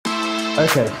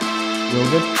Okay, you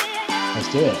all good? Let's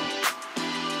do it.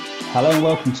 Hello and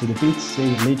welcome to the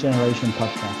B2C Lead Generation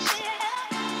Podcast.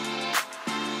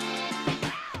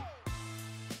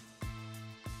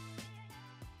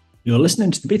 You're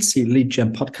listening to the B2C Lead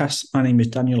Gen Podcast. My name is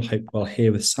Daniel Hopewell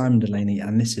here with Simon Delaney,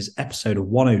 and this is episode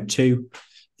 102,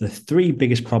 the three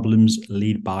biggest problems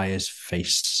lead buyers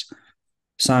face.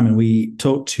 Simon, we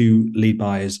talk to lead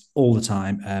buyers all the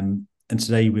time, and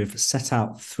today we've set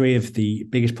out three of the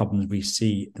biggest problems we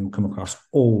see them come across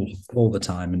all the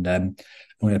time. And I'm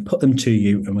going to put them to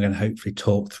you, and we're going to hopefully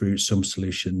talk through some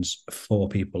solutions for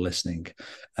people listening.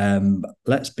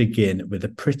 Let's begin with a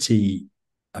pretty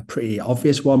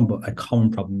obvious one, but a common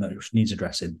problem that needs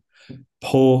addressing.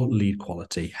 Poor lead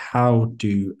quality. How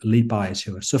do lead buyers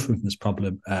who are suffering from this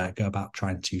problem go about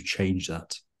trying to change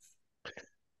that?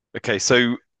 Okay,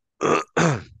 so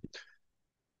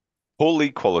poor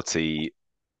lead quality,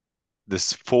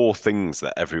 there's four things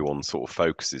that everyone sort of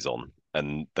focuses on,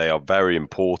 and they are very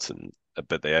important,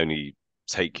 but they only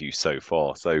take you so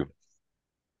far. So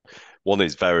one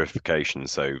is verification,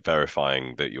 so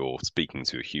verifying that you're speaking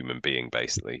to a human being,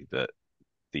 basically, that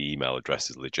the email address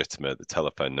is legitimate, the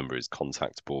telephone number is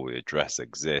contactable, the address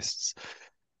exists,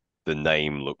 the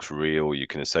name looks real, you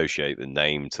can associate the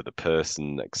name to the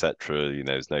person, etc.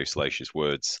 There's no salacious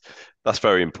words. That's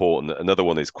very important. Another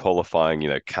one is qualifying,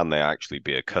 can they actually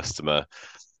be a customer?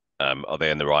 Are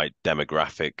they in the right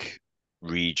demographic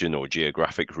region or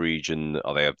geographic region?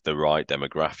 Are they of the right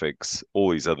demographics?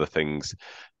 All these other things.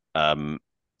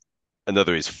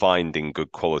 Another is finding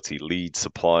good quality lead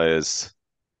suppliers.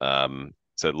 So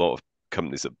a lot of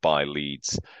companies that buy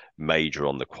leads major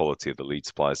on the quality of the lead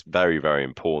suppliers. Very, very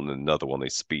important. Another one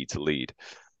is speed to lead.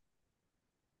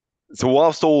 So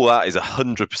whilst all that is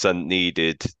 100%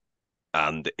 needed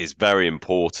and is very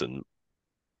important,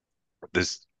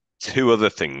 there's two other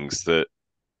things that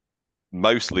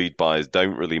most lead buyers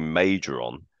don't really major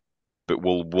on, but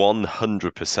will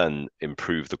 100%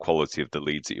 improve the quality of the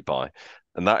leads that you buy.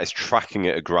 And that is tracking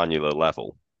at a granular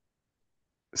level.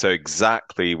 So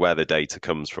exactly where the data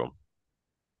comes from,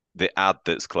 the ad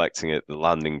that's collecting it, the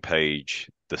landing page,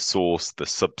 the source, the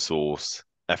subsource,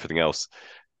 everything else.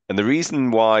 And the reason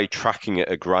why tracking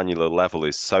at a granular level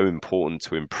is so important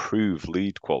to improve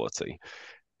lead quality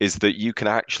is that you can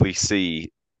actually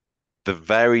see the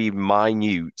very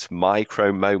minute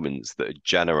micro moments that are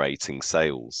generating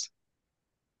sales.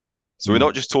 So we're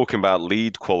not just talking about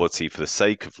lead quality for the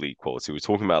sake of lead quality. We're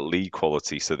talking about lead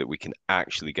quality so that we can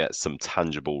actually get some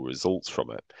tangible results from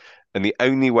it. And the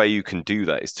only way you can do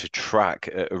that is to track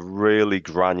at a really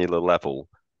granular level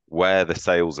where the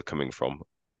sales are coming from,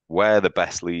 where the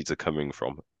best leads are coming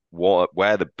from,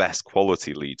 where the best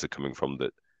quality leads are coming from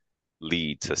that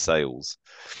lead to sales.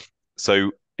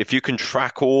 So if you can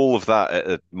track all of that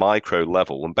at a micro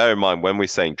level, and bear in mind, when we're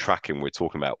saying tracking, we're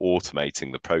talking about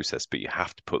automating the process, but you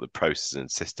have to put the process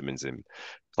and systems in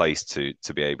place to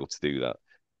be able to do that.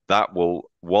 That will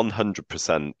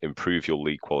 100% improve your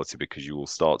lead quality because you will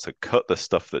start to cut the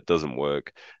stuff that doesn't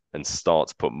work and start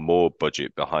to put more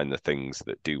budget behind the things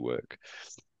that do work.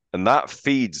 And that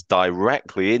feeds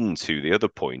directly into the other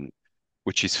point,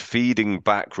 which is feeding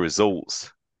back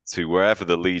results to wherever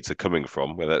the leads are coming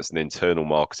from, whether it's an internal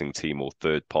marketing team or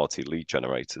third-party lead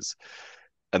generators.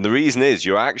 And the reason is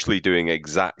you're actually doing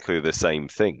exactly the same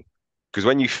thing. Because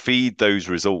when you feed those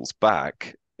results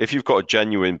back, if you've got a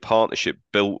genuine partnership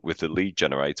built with the lead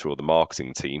generator or the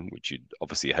marketing team, which you'd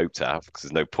obviously hope to have, because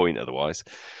there's no point otherwise,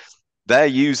 they're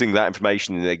using that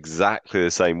information in exactly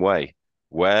the same way.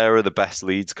 Where are the best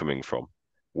leads coming from?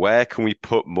 Where can we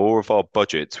put more of our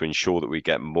budget to ensure that we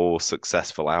get more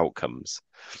successful outcomes?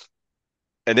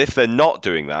 And if they're not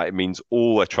doing that, it means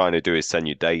all they're trying to do is send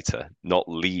you data, not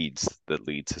leads that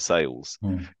lead to sales.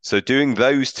 So doing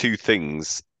those two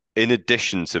things, in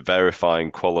addition to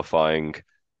verifying, qualifying,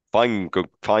 finding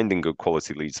good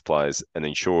quality lead suppliers, and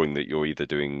ensuring that you're either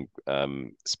doing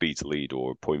speed to lead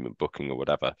or appointment booking or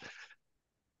whatever,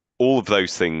 all of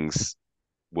those things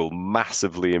will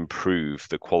massively improve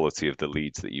the quality of the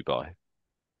leads that you buy.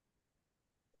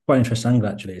 Quite interesting angle,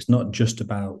 actually. It's not just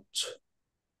about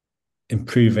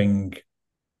improving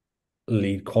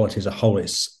lead quality as a whole.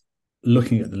 It's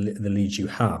looking at the leads you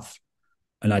have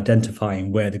and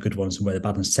identifying where the good ones and where the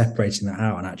bad, and separating that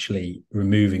out and actually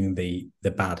removing the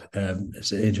bad.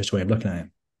 It's an interesting way of looking at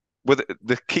it. Well,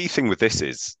 the key thing with this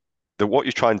is that what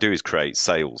you're trying to do is create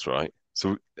sales, right?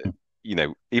 So,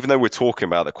 even though we're talking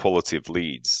about the quality of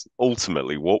leads,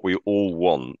 ultimately what we all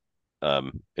want,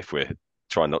 if we're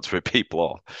trying not to rip people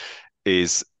off,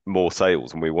 is more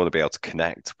sales, and we want to be able to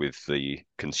connect with the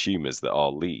consumers that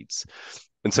are leads.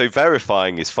 And so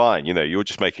verifying is fine. You're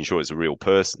just making sure it's a real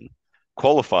person.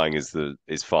 Qualifying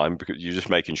is fine because you're just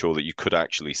making sure that you could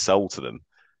actually sell to them.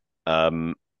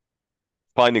 Um,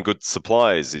 Finding good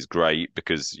suppliers is great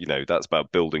because that's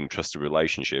about building trusted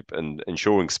relationship, and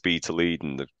ensuring speed to lead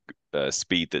and the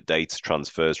speed that data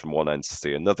transfers from one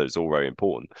entity to another is all very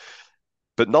important.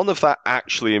 But none of that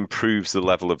actually improves the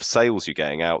level of sales you're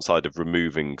getting outside of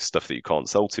removing stuff that you can't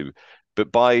sell to. But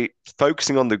by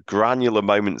focusing on the granular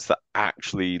moments that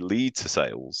actually lead to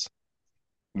sales,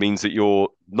 means that you're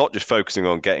not just focusing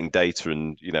on getting data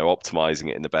and optimizing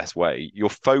it in the best way. You're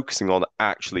focusing on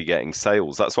actually getting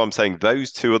sales. That's why I'm saying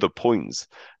those two other points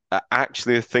are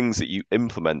actually the things that you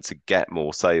implement to get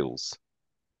more sales.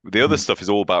 The other Mhm. stuff is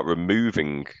all about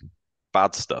removing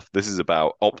bad stuff. This is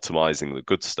about optimizing the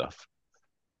good stuff.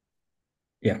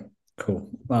 Yeah, cool.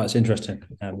 Well, that's interesting.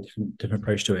 Different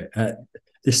approach to it.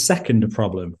 The second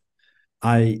problem,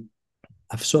 I've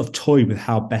sort of toyed with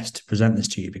how best to present this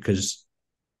to you because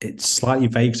it's slightly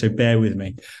vague, so bear with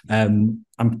me. I'm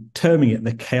terming it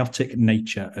the chaotic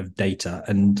nature of data,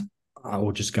 and I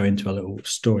will just go into a little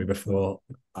story before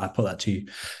I put that to you.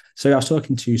 So I was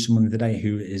talking to someone the other day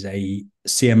who is a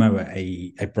CMO at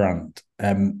a brand,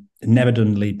 never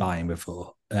done lead buying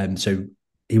before. So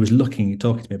he was talking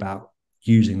to me about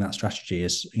using that strategy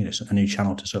as a new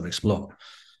channel to sort of explore.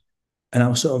 And I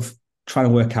was sort of trying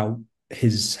to work out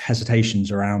his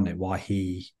hesitations around it, why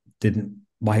he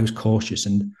was cautious.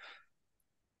 And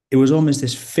it was almost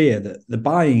this fear that the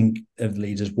buying of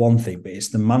leads is one thing, but it's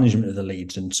the management of the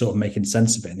leads and sort of making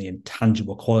sense of it and the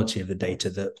intangible quality of the data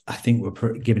that I think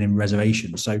we're giving him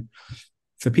reservations. So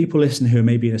for people listening who are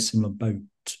maybe in a similar boat,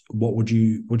 what would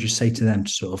you say to them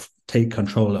to sort of take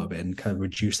control a little bit and kind of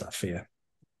reduce that fear?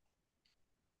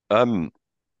 Um,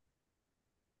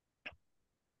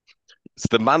 it's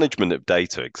the management of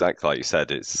data, exactly like you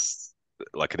said. It's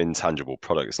like an intangible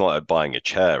product. It's not like buying a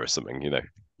chair or something.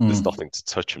 There's Mm. nothing to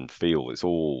touch and feel.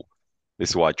 This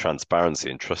is why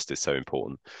transparency and trust is so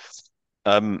important.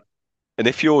 Um, and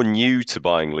if you're new to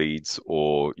buying leads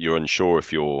or you're unsure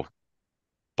if you're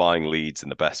buying leads in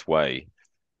the best way,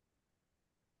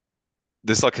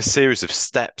 there's like a series of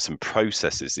steps and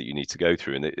processes that you need to go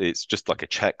through. And it's just like a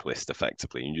checklist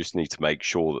effectively. You just need to make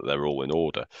sure that they're all in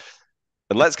order.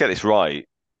 And let's get this right,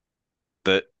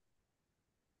 that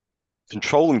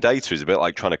controlling data is a bit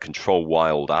like trying to control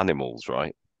wild animals,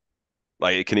 right?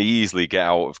 Like it can easily get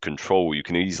out of control. You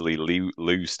can easily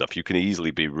lose stuff. You can easily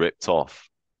be ripped off.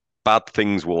 Bad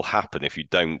things will happen if you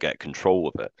don't get control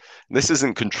of it. And this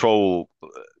isn't control,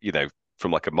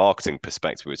 from like a marketing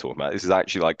perspective we were talking about. This is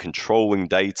actually like controlling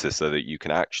data so that you can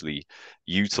actually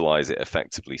utilize it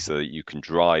effectively, so that you can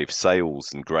drive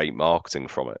sales and great marketing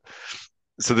from it.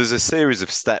 So there's a series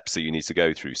of steps that you need to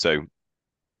go through. So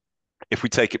if we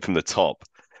take it from the top,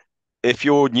 if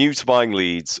you're new to buying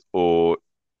leads or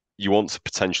you want to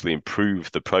potentially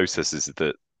improve the processes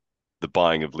that the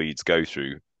buying of leads go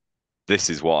through, this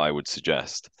is what I would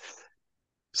suggest.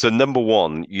 So number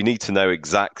one, you need to know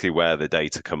exactly where the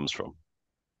data comes from.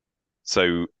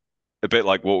 So a bit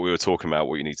like what we were talking about,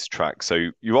 what you need to track. So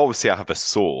you obviously have a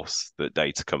source that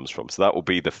data comes from. So that will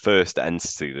be the first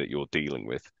entity that you're dealing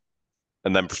with.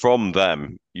 And then from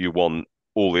them, you want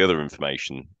all the other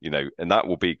information, and that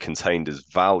will be contained as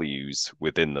values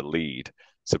within the lead.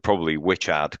 So probably which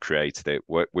ad created it,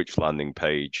 which landing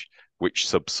page, which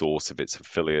subsource of its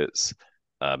affiliates,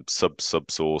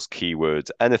 subsource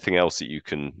keywords, anything else that you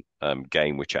can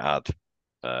gain which ad,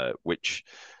 which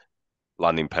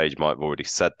landing page might have already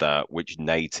said that, which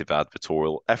native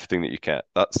advertorial, everything that you get.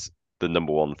 That's the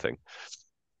number one thing.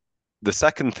 The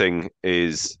second thing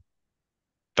is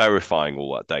verifying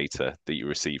all that data that you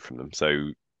receive from them. So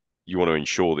you want to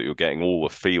ensure that you're getting all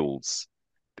the fields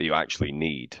that you actually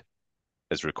need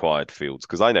as required fields.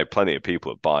 Because I know plenty of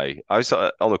people that buy. I was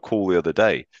on a call the other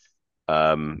day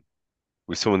um,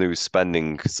 with someone who was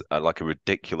spending like a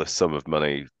ridiculous sum of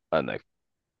money, I don't know,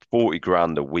 40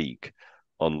 grand a week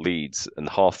on leads, and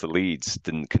half the leads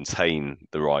didn't contain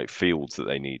the right fields that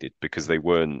they needed because they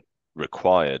weren't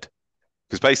required.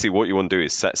 Because basically, what you want to do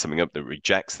is set something up that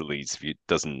rejects the leads if it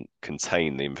doesn't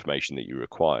contain the information that you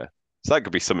require. So that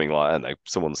could be something like, I don't know,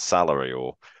 someone's salary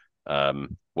or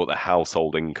what their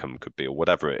household income could be or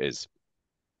whatever it is.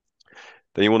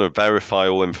 Then you want to verify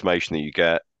all information that you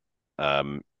get.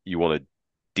 You want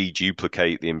to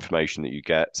deduplicate the information that you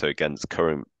get. So against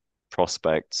current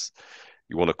prospects,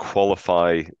 you want to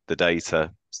qualify the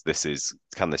data. So this is,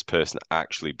 can this person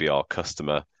actually be our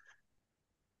customer?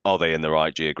 Are they in the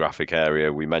right geographic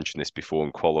area? We mentioned this before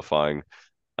in qualifying.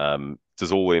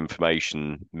 Does all the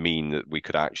information mean that we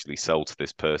could actually sell to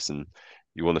this person?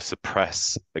 You want to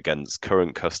suppress against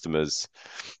current customers.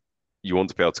 You want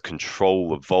to be able to control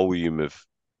the volume of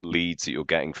leads that you're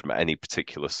getting from any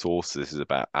particular source. This is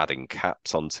about adding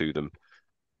caps onto them.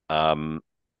 Um,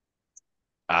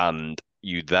 and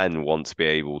you then want to be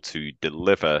able to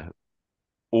deliver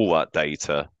all that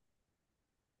data,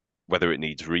 whether it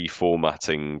needs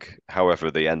reformatting,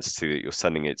 however the entity that you're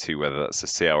sending it to, whether that's a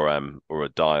CRM or a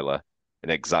dialer, in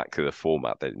exactly the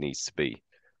format that it needs to be.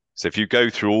 So if you go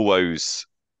through all those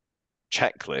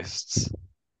checklists,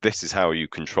 this is how you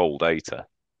control data.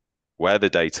 Where the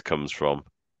data comes from,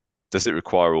 does it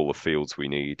require all the fields we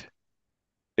need?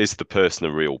 Is the person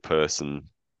a real person?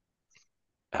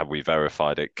 Have we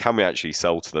verified it? Can we actually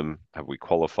sell to them? Have we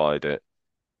qualified it?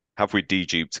 Have we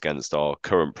deduped against our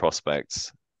current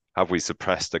prospects? Have we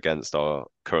suppressed against our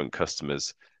current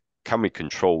customers? Can we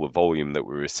control the volume that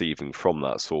we're receiving from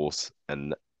that source?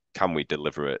 And can we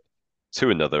deliver it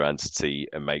to another entity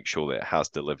and make sure that it has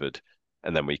delivered?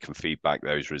 And then we can feed back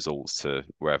those results to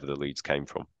wherever the leads came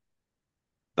from.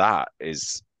 That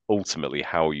is ultimately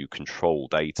how you control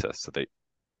data so that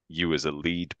you as a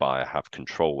lead buyer have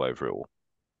control over it all.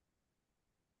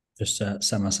 Just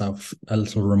set myself a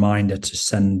little reminder to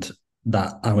send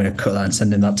that. I'm going to cut that and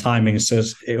send in that timing so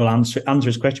it will answer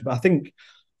his question. But I think,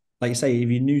 like you say, if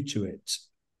you're new to it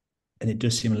and it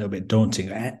does seem a little bit daunting,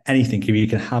 anything, if you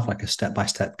can have like a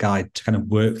step-by-step guide to kind of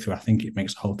work through, I think it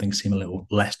makes the whole thing seem a little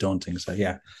less daunting. So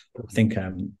yeah, I think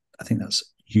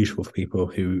that's useful for people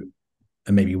who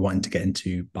are maybe wanting to get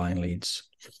into buying leads.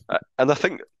 And I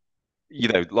think,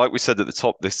 like we said at the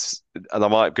top, and I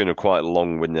might have given a quite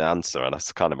long-winded answer, and I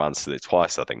kind of answered it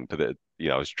twice, I think, but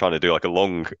I was trying to do like a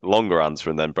longer answer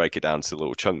and then break it down to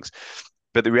little chunks.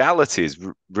 But the reality is,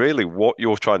 really, what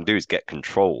you're trying to do is get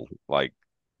control, like,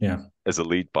 yeah, as a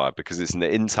lead buyer, because it's an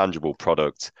intangible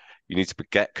product. You need to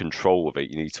get control of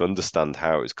it. You need to understand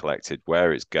how it's collected,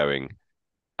 where it's going,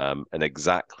 and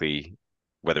exactly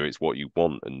whether it's what you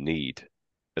want and need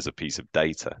as a piece of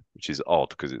data, which is odd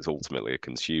because it's ultimately a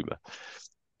consumer.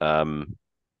 And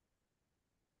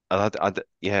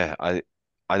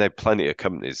I know plenty of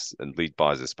companies and lead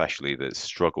buyers especially that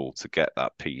struggle to get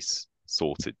that piece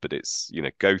sorted, but it's,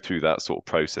 go through that sort of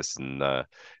process and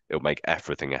it'll make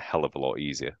everything a hell of a lot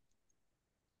easier.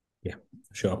 Yeah,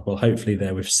 sure. Well, hopefully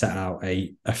there we've set out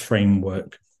a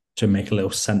framework to make a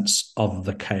little sense of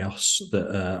the chaos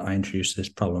that I introduced this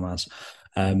problem as.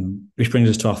 Which brings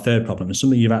us to our third problem, and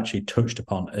something you've actually touched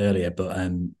upon earlier, but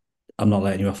I'm not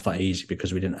letting you off that easy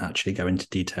because we didn't actually go into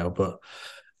detail. But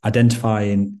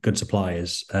identifying good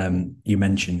suppliers, you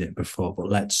mentioned it before, but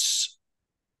let's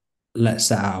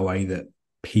set out a way that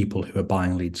people who are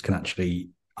buying leads can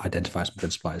actually identify some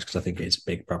good suppliers, because I think it's a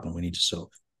big problem we need to sort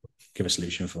of give a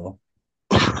solution for.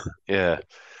 Yeah.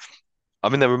 I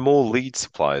mean, there are more lead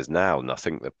suppliers now than I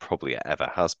think there probably ever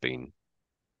has been.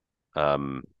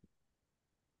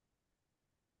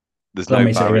 There's That no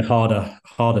makes it a barrier. bit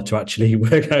harder to actually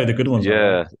work out who the good ones are,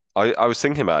 right? Yeah, I was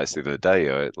thinking about this the other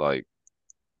day. Like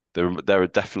there are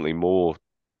definitely more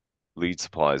lead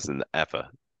suppliers than ever.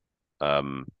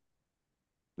 Um,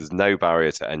 there's no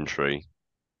barrier to entry.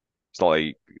 It's not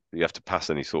like you have to pass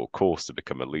any sort of course to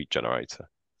become a lead generator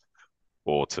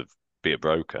or to be a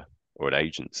broker or an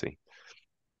agency.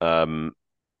 Um,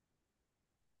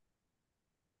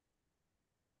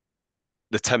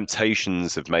 the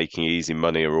temptations of making easy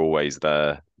money are always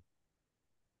there.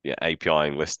 Yeah,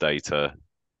 APIing list data,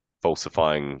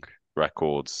 falsifying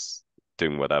records,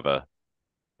 doing whatever.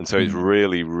 And so it's Mm.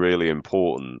 really, really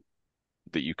important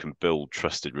that you can build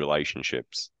trusted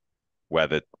relationships where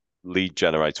the lead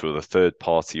generator or the third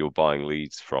party you're buying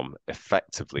leads from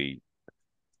effectively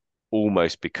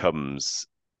almost becomes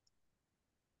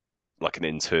like an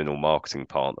internal marketing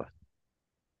partner.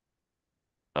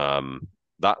 Um,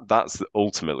 that's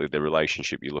ultimately the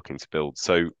relationship you're looking to build.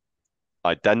 So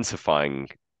identifying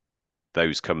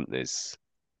those companies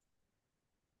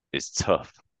is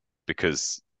tough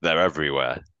because they're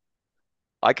everywhere.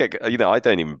 I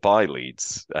don't even buy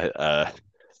leads, but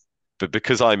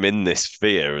because I'm in this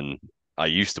sphere and I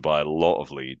used to buy a lot of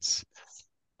leads,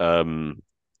 um,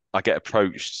 I get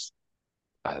approached,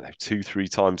 I don't know, 2, 3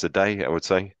 times a day, I would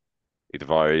say, either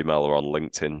via email or on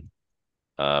LinkedIn,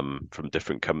 from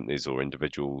different companies or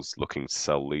individuals looking to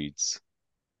sell leads.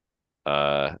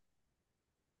 Uh,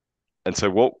 and so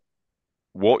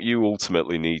what you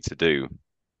ultimately need to do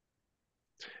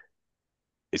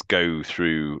is go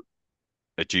through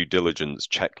a due diligence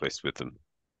checklist with them.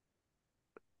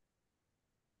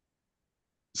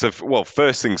 So, well,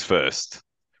 first things first,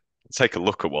 take a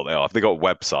look at what they are. If they got a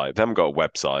website, if they haven't got a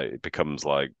website, it becomes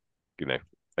like, you know,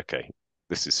 okay,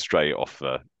 this is straight off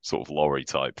a sort of lorry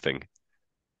type thing.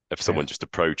 If Yeah. someone just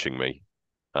approaching me,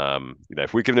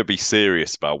 if we're going to be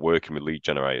serious about working with lead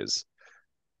generators,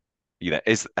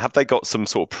 have they got some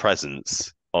sort of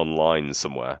presence online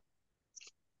somewhere?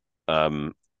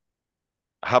 Um,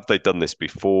 have they done this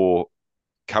before?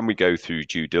 Can we go through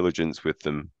due diligence with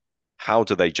them? How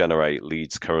do they generate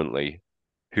leads currently?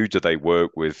 Who do they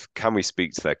work with? Can we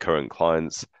speak to their current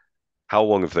clients? How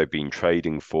long have they been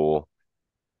trading for?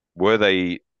 Were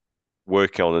they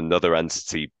working on another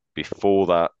entity before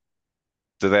that?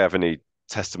 Do they have any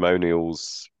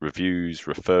testimonials, reviews,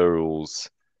 referrals,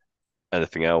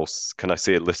 anything else? Can I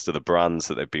see a list of the brands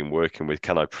that they've been working with?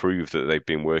 Can I prove that they've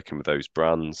been working with those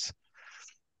brands?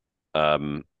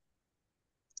 Um,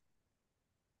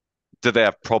 do they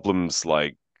have problems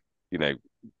like, you know,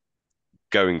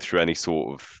 going through any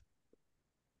sort of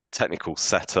technical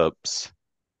setups?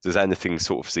 Does anything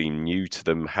sort of seem new to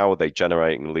them? How are they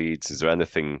generating leads? Is there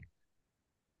anything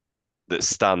that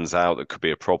stands out that could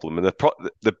be a problem? And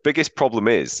the biggest problem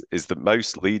is that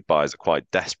most lead buyers are quite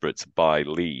desperate to buy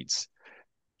leads,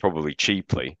 probably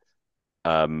cheaply,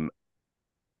 um,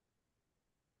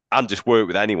 and just work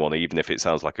with anyone, even if it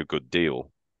sounds like a good deal.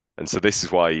 And so this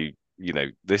is why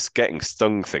this getting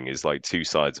stung thing is like two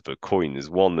sides of a coin. There's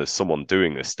one, there's someone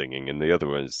doing the stinging, and the other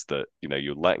one is that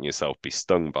you're letting yourself be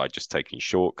stung by just taking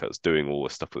shortcuts, doing all the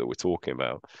stuff that we're talking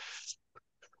about.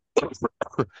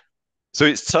 So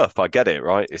it's tough. I get it,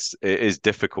 right? It is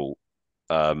difficult.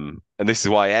 And this is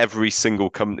why every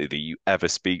single company that you ever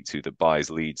speak to that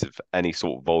buys leads of any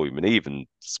sort of volume, and even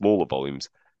smaller volumes,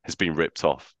 has been ripped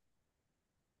off.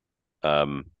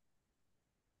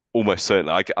 Almost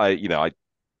certainly.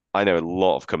 I know a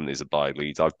lot of companies that buy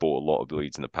leads. I've bought a lot of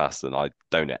leads in the past, and I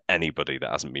don't know anybody that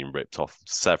hasn't been ripped off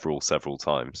several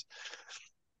times.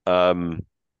 But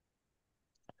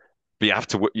you have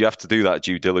to do that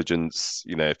due diligence.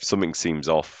 If something seems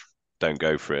off, don't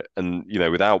go for it. And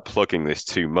without plugging this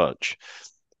too much,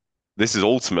 this is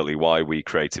ultimately why we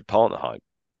created Partner Hype.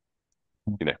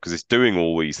 Because it's doing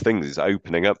all these things, it's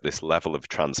opening up this level of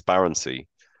transparency.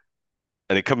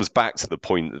 And it comes back to the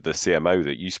point of the CMO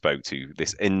that you spoke to,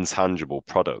 this intangible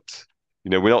product.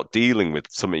 We're not dealing with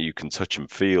something you can touch and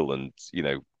feel and,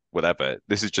 whatever.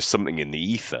 This is just something in the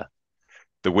ether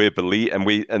that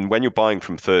and when you're buying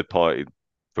from third party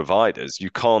providers, you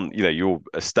can't, you're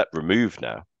a step removed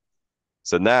now.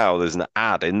 So now there's an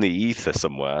ad in the ether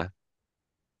somewhere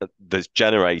that's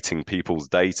generating people's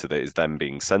data that is then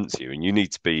being sent to you. And you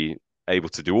need to be able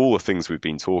to do all the things we've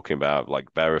been talking about,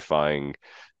 like verifying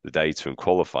the data and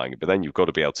qualifying it. But then you've got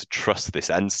to be able to trust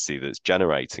this entity that's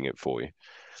generating it for you.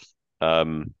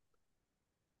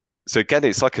 So again,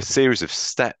 it's like a series of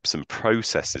steps and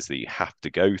processes that you have to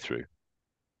go through.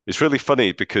 It's really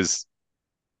funny because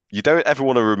you don't ever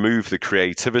want to remove the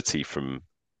creativity from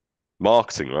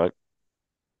marketing, right?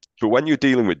 But when you're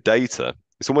dealing with data,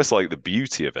 it's almost like the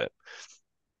beauty of it.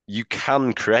 You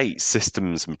can create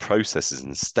systems and processes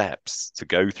and steps to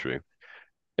go through,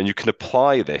 and you can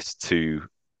apply this to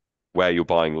where you're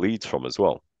buying leads from as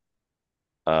well.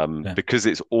 Because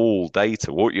it's all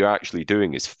data. What you're actually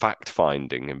doing is fact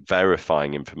finding and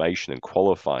verifying information and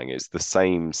qualifying it. It's the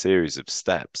same series of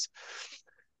steps.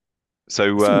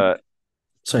 So,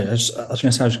 sorry, I was going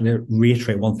to say, I was going to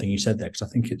reiterate one thing you said there because I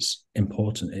think it's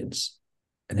important.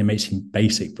 And it may seem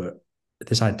basic, but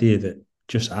this idea that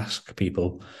just ask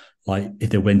people like if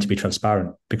they're willing to be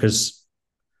transparent, because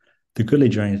the good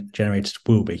lead generators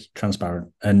will be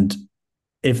transparent, and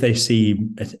if they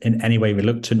seem in any way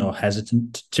reluctant or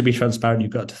hesitant to be transparent,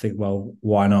 you've got to think, well,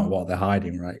 why not? What they're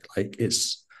hiding, right? Like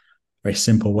it's a very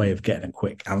simple way of getting a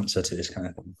quick answer to this kind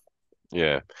of thing.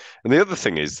 yeah. And the other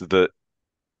thing is that,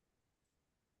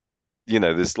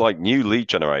 there's like new lead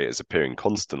generators appearing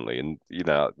constantly, and,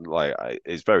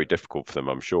 it's very difficult for them,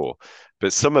 I'm sure.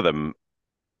 But some of them,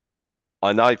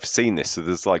 and I've seen this, so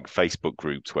there's like Facebook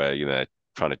groups where,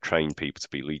 trying to train people to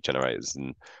be lead generators.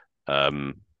 And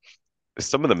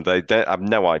some of them, they have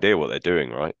no idea what they're doing,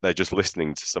 right? They're just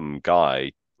listening to some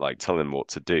guy like telling them what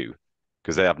to do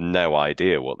because they have no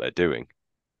idea what they're doing.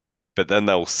 But then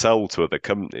they'll sell to other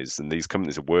companies, and these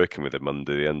companies are working with them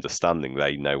under the understanding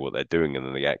they know what they're doing and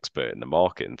they're the expert in the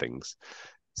market and things.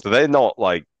 So they're not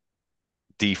like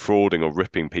defrauding or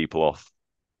ripping people off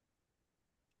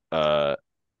uh,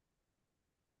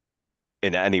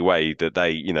 in any way that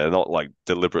they, not like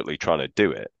deliberately trying to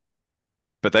do it.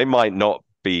 But they might not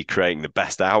be creating the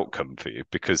best outcome for you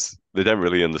because they don't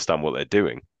really understand what they're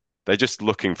doing. They're just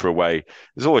looking for a way.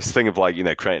 There's always a thing of like,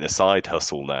 creating a side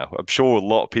hustle now. I'm sure a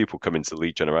lot of people come into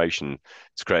lead generation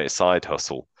to create a side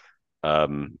hustle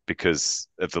because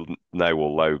of the no or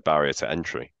low barrier to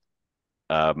entry.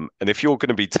 And if you're going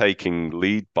to be taking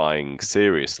lead buying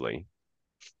seriously,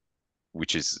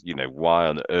 which is, why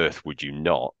on earth would you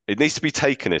not? It needs to be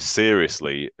taken as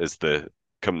seriously as the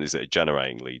companies that are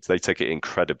generating leads, they take it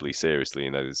incredibly seriously.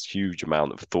 There's huge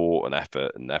amount of thought and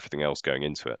effort and everything else going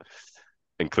into it,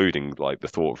 including like the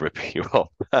thought of ripping you off.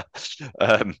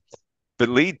 But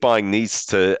lead buying needs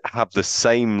to have the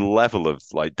same level of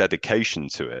like dedication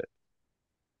to it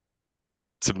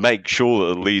to make sure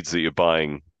that the leads that you're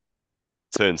buying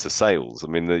turn to sales. I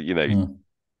mean,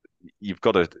 you've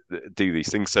got to do these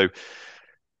things. So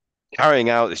carrying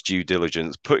out this due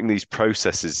diligence, putting these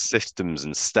processes, systems,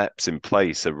 and steps in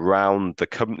place around the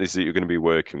companies that you're going to be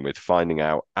working with, finding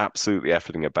out absolutely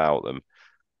everything about them,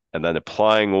 and then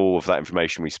applying all of that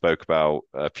information we spoke about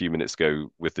a few minutes ago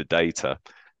with the data.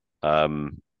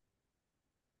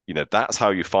 That's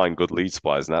how you find good lead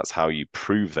suppliers, and that's how you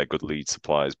prove they're good lead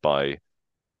suppliers, by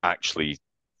actually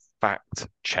fact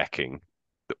checking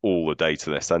all the data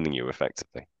they're sending you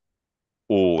effectively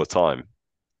all the time.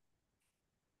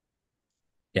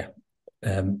 Yeah.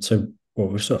 So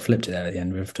we've sort of flipped it there at the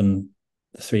end. We've done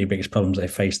the 3 biggest problems they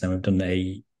face, then we've done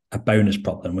a bonus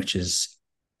problem, which is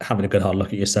having a good hard look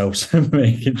at yourselves and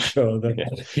making sure that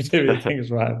you're doing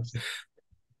things right.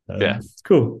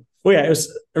 Cool. Well, yeah, it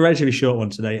was a relatively short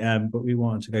one today, but we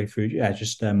wanted to go through,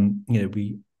 just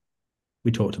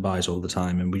we talk to buyers all the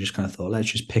time, and we just kind of thought, let's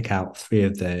just pick out 3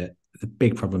 of the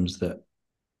big problems that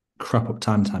crop up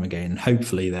time and time again, and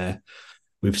hopefully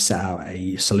we've set out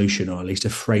a solution, or at least a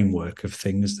framework of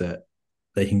things that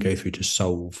they can go through to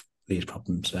solve these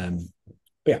problems. But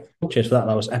yeah, cheers for that.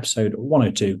 That was episode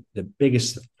 102, the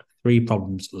biggest 3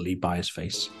 problems lead buyers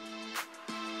face.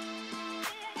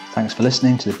 Thanks for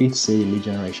listening to the B2C Lead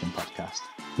Generation podcast.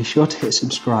 Be sure to hit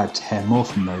subscribe to hear more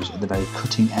from those at the very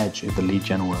cutting edge of the lead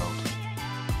gen world.